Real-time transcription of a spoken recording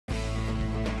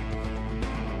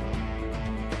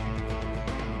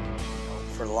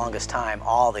the longest time,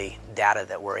 all the data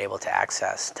that we're able to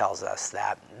access tells us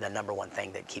that the number one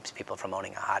thing that keeps people from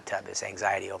owning a hot tub is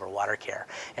anxiety over water care.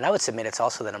 And I would submit it's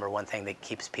also the number one thing that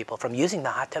keeps people from using the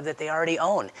hot tub that they already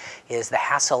own, is the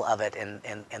hassle of it and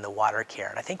the water care.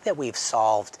 And I think that we've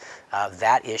solved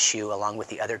that issue along with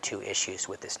the other two issues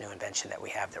with this new invention that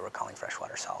we have that we're calling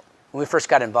freshwater salt. When we first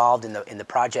got involved in the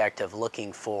project of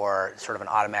looking for sort of an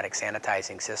automatic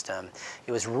sanitizing system,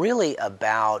 it was really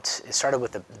about, it started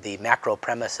with the macro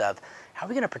premise of how are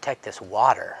we going to protect this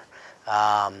water?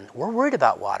 We're worried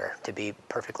about water, to be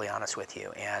perfectly honest with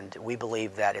you, and we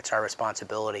believe that it's our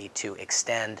responsibility to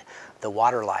extend the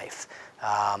water life.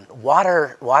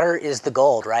 Water is the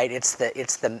gold, right? It's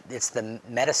the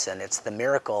medicine, it's the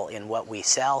miracle in what we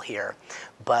sell here,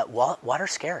 but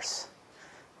water's scarce.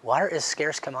 Water is a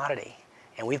scarce commodity,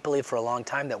 and we've believed for a long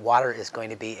time that water is going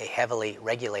to be a heavily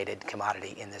regulated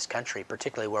commodity in this country,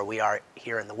 particularly where we are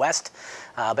here in the West.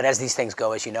 But as these things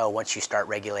go, as you know, once you start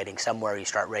regulating somewhere, you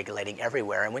start regulating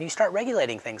everywhere. And when you start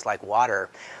regulating things like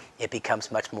water, it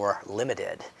becomes much more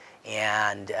limited.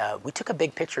 And we took a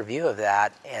big picture view of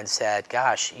that and said,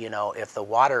 gosh, you know, if the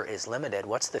water is limited,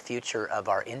 what's the future of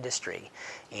our industry?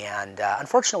 And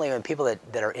unfortunately, when people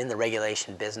that are in the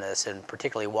regulation business, and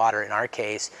particularly water in our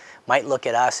case, might look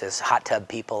at us as hot tub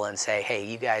people and say, hey,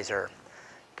 you guys are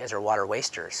water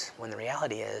wasters, when the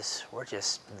reality is we're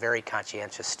just very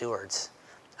conscientious stewards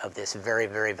of this very,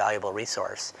 very valuable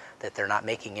resource that they're not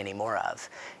making any more of.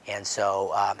 And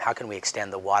so how can we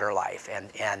extend the water life?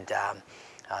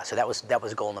 So that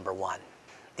was goal number one.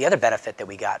 The other benefit that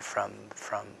we got from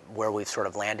where we've sort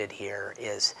of landed here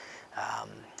is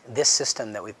this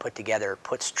system that we've put together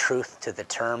puts truth to the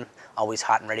term always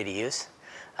hot and ready to use.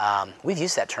 We've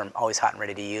used that term always hot and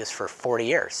ready to use for 40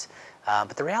 years.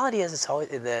 But the reality is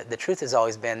the truth has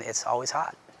always been it's always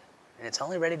hot. And it's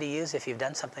only ready to use if you've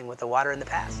done something with the water in the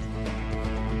past.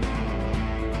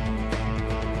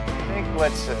 I think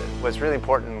what's really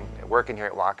important working here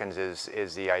at Watkins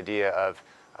is the idea of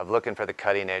looking for the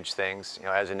cutting edge things. You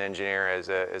know, as an engineer, as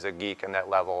a geek on that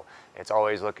level, it's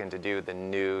always looking to do the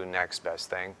new next best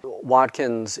thing.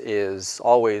 Watkins is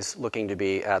always looking to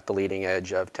be at the leading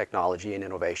edge of technology and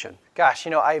innovation. Gosh,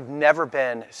 you know, I've never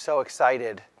been so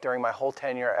excited during my whole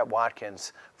tenure at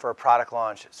Watkins for a product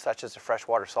launch such as the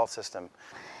freshwater salt system.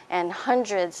 And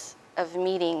hundreds of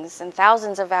meetings and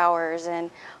thousands of hours and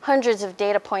hundreds of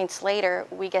data points later,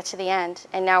 we get to the end,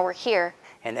 and now we're here.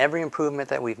 And every improvement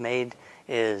that we've made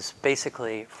is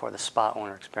basically for the spa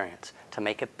owner experience, to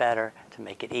make it better, to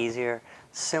make it easier,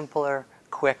 simpler,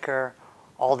 quicker,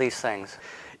 all these things.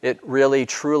 It really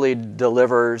truly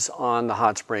delivers on the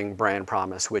Hot Spring brand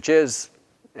promise, which is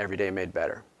every day made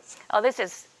better. Oh, this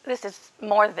is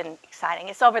more than exciting.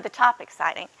 It's over the top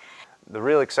exciting. The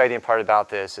real exciting part about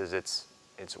this is it's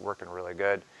working really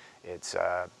good. It's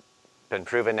been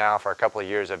proven now for a couple of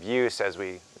years of use as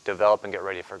we develop and get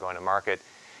ready for going to market.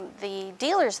 The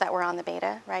dealers that were on the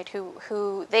beta, right,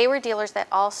 who they were dealers that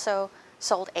also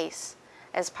sold ACE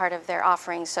as part of their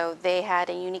offering, so they had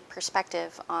a unique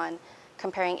perspective on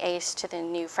comparing ACE to the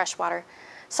new freshwater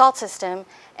salt system,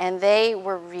 and they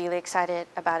were really excited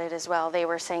about it as well. They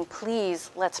were saying,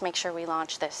 please, let's make sure we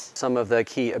launch this. Some of the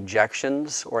key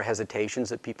objections or hesitations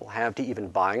that people have to even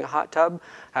buying a hot tub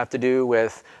have to do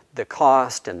with the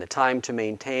cost and the time to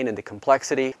maintain and the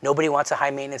complexity. Nobody wants a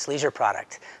high maintenance leisure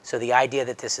product. So the idea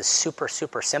that this is super,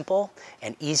 super simple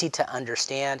and easy to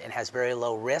understand and has very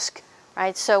low risk.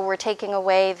 Right, so we're taking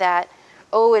away that,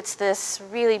 oh, it's this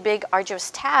really big, arduous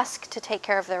task to take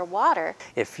care of their water.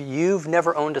 If you've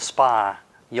never owned a spa,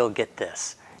 you'll get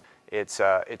this. It's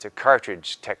a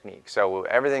cartridge technique. So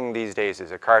everything these days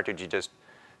is a cartridge.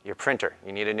 Your printer,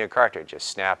 you need a new cartridge, just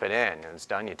snap it in, and it's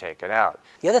done, you take it out.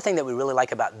 The other thing that we really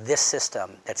like about this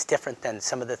system that's different than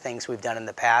some of the things we've done in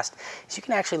the past is you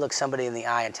can actually look somebody in the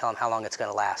eye and tell them how long it's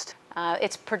going to last.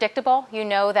 It's predictable. You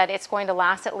know that it's going to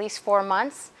last at least 4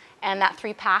 months, and that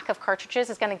 3-pack of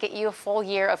cartridges is going to get you a full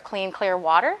year of clean, clear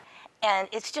water. And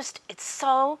it's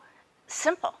so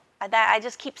simple. I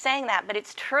just keep saying that, but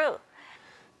it's true.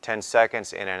 10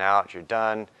 seconds in and out, you're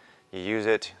done. You use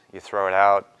it, you throw it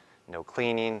out. No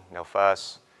cleaning, no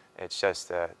fuss. It's just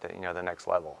the next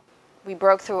level. We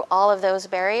broke through all of those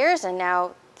barriers, and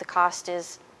now the cost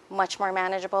is much more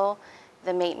manageable.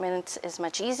 The maintenance is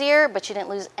much easier, but you didn't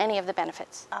lose any of the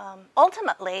benefits.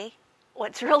 Ultimately,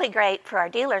 what's really great for our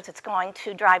dealers, it's going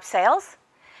to drive sales,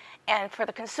 and for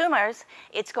the consumers,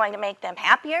 it's going to make them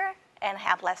happier and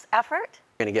have less effort.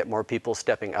 We're going to get more people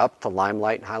stepping up to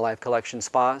Limelight and High Life Collection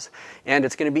spas, and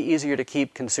it's going to be easier to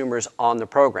keep consumers on the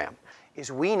program.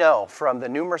 is we know from the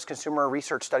numerous consumer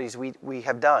research studies we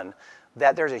have done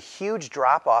that there's a huge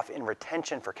drop-off in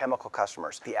retention for chemical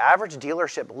customers. The average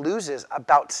dealership loses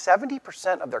about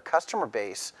 70% of their customer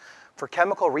base for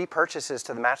chemical repurchases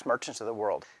to the mass merchants of the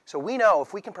world. So we know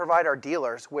if we can provide our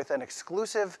dealers with an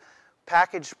exclusive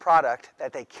packaged product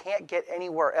that they can't get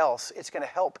anywhere else, it's going to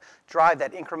help drive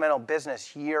that incremental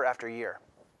business year after year.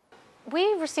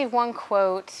 We received one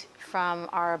quote from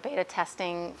our beta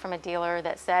testing from a dealer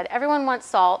that said, everyone wants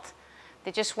salt,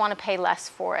 they just want to pay less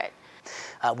for it.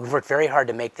 We've worked very hard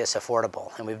to make this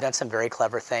affordable, and we've done some very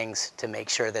clever things to make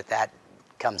sure that that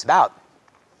comes about.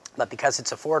 But because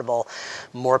it's affordable,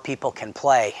 more people can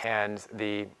play. And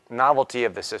the novelty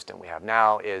of the system we have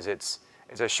now is it's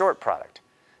a short product.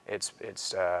 It's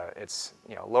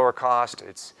lower cost.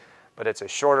 But it's a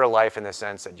shorter life in the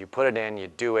sense that you put it in, you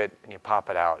do it, and you pop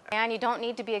it out. And you don't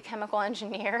need to be a chemical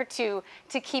engineer to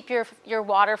keep your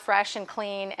water fresh and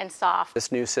clean and soft.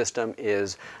 This new system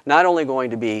is not only going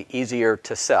to be easier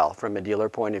to sell from a dealer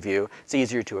point of view, it's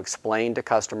easier to explain to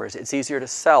customers, it's easier to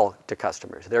sell to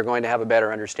customers. They're going to have a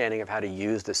better understanding of how to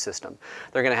use the system.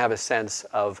 They're going to have a sense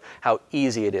of how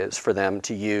easy it is for them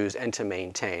to use and to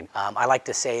maintain. I like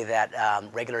to say that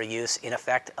regular use, in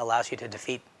effect, allows you to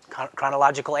defeat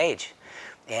chronological age.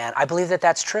 And I believe that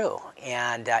that's true.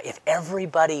 And if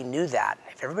everybody knew that,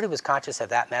 if everybody was conscious of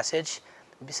that message,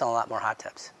 we'd be selling a lot more hot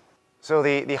tubs. So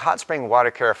the hot spring water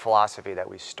care philosophy that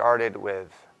we started with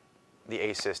the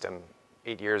ACE system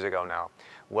 8 years ago now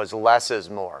was less is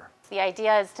more. The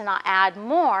idea is to not add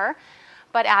more,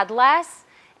 but add less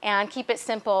and keep it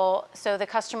simple so the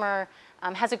customer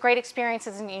has a great experience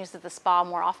and uses the spa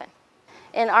more often.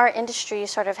 In our industry,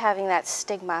 sort of having that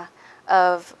stigma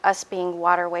of us being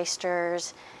water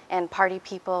wasters and party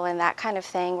people and that kind of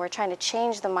thing, we're trying to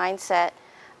change the mindset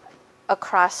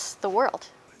across the world.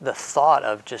 The thought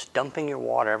of just dumping your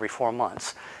water every 4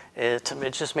 months, it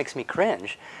just makes me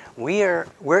cringe. We're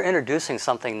introducing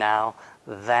something now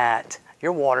that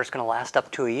your water is going to last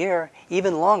up to a year,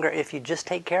 even longer if you just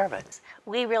take care of it.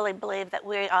 We really believe that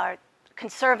we are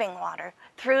conserving water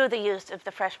through the use of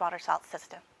the freshwater salt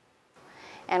system.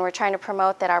 And we're trying to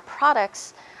promote that our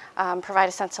products provide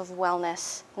a sense of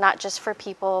wellness, not just for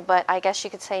people, but I guess you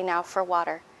could say now for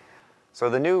water. So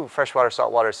the new freshwater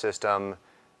saltwater system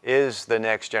is the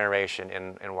next generation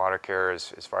in water care as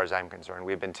far as I'm concerned.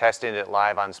 We've been testing it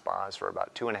live on spas for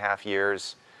about 2.5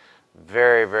 years.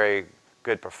 Very, very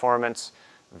good performance,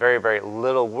 very, very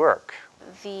little work.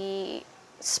 The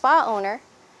spa owner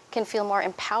can feel more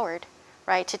empowered,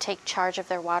 right, to take charge of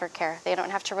their water care. They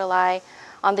don't have to rely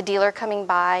on the dealer coming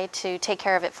by to take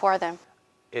care of it for them.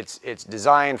 It's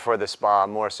designed for the spa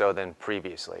more so than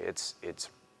previously.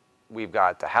 We've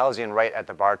got the housing right at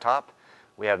the bar top.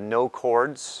 We have no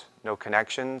cords, no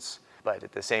connections, but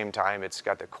at the same time it's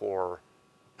got the core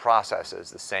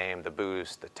processes the same, the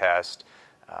boost, the test,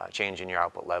 changing your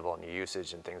output level and your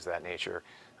usage and things of that nature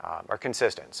are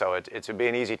consistent. So it would be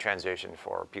an easy transition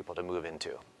for people to move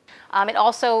into. It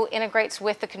also integrates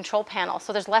with the control panel,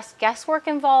 so there's less guesswork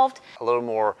involved. A little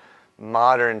more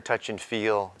modern touch and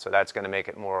feel, so that's going to make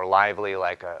it more lively,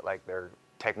 like their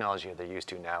technology they're used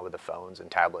to now with the phones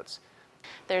and tablets.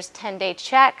 There's 10-day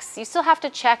checks. You still have to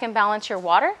check and balance your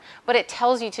water, but it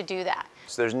tells you to do that.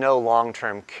 So there's no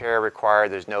long-term care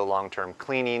required, there's no long-term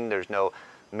cleaning, there's no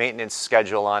maintenance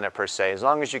schedule on it per se. As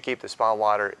long as you keep the spa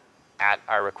water at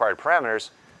our required parameters,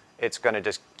 it's going to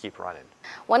just keep running.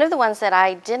 One of the ones that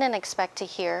I didn't expect to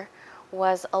hear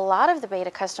was a lot of the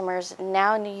beta customers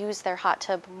now use their hot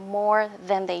tub more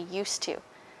than they used to,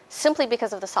 simply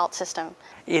because of the salt system.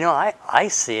 You know, I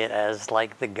see it as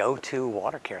like the go-to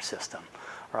water care system,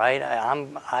 right?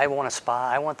 I want a spa.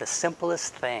 I want the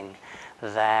simplest thing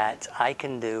that I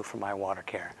can do for my water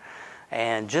care.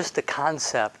 And just the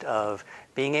concept of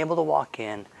being able to walk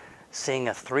in, seeing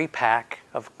a 3-pack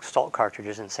of salt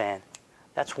cartridges and saying,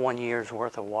 that's 1 year's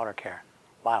worth of water care.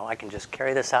 Wow, I can just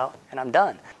carry this out and I'm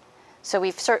done. So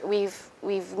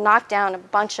we've knocked down a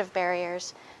bunch of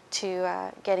barriers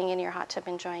to getting in your hot tub,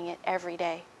 enjoying it every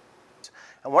day.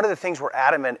 And one of the things we're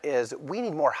adamant is we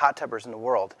need more hot tubbers in the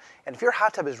world. And if your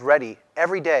hot tub is ready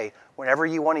every day, whenever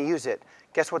you want to use it,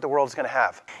 guess what the world's going to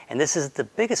have? And this is the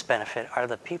biggest benefit are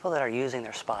the people that are using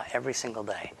their spa every single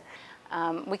day.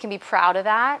 We can be proud of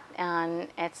that, and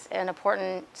it's an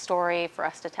important story for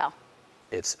us to tell.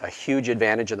 It's a huge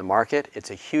advantage in the market,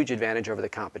 it's a huge advantage over the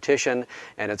competition,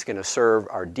 and it's going to serve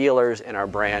our dealers and our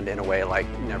brand in a way like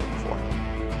never before.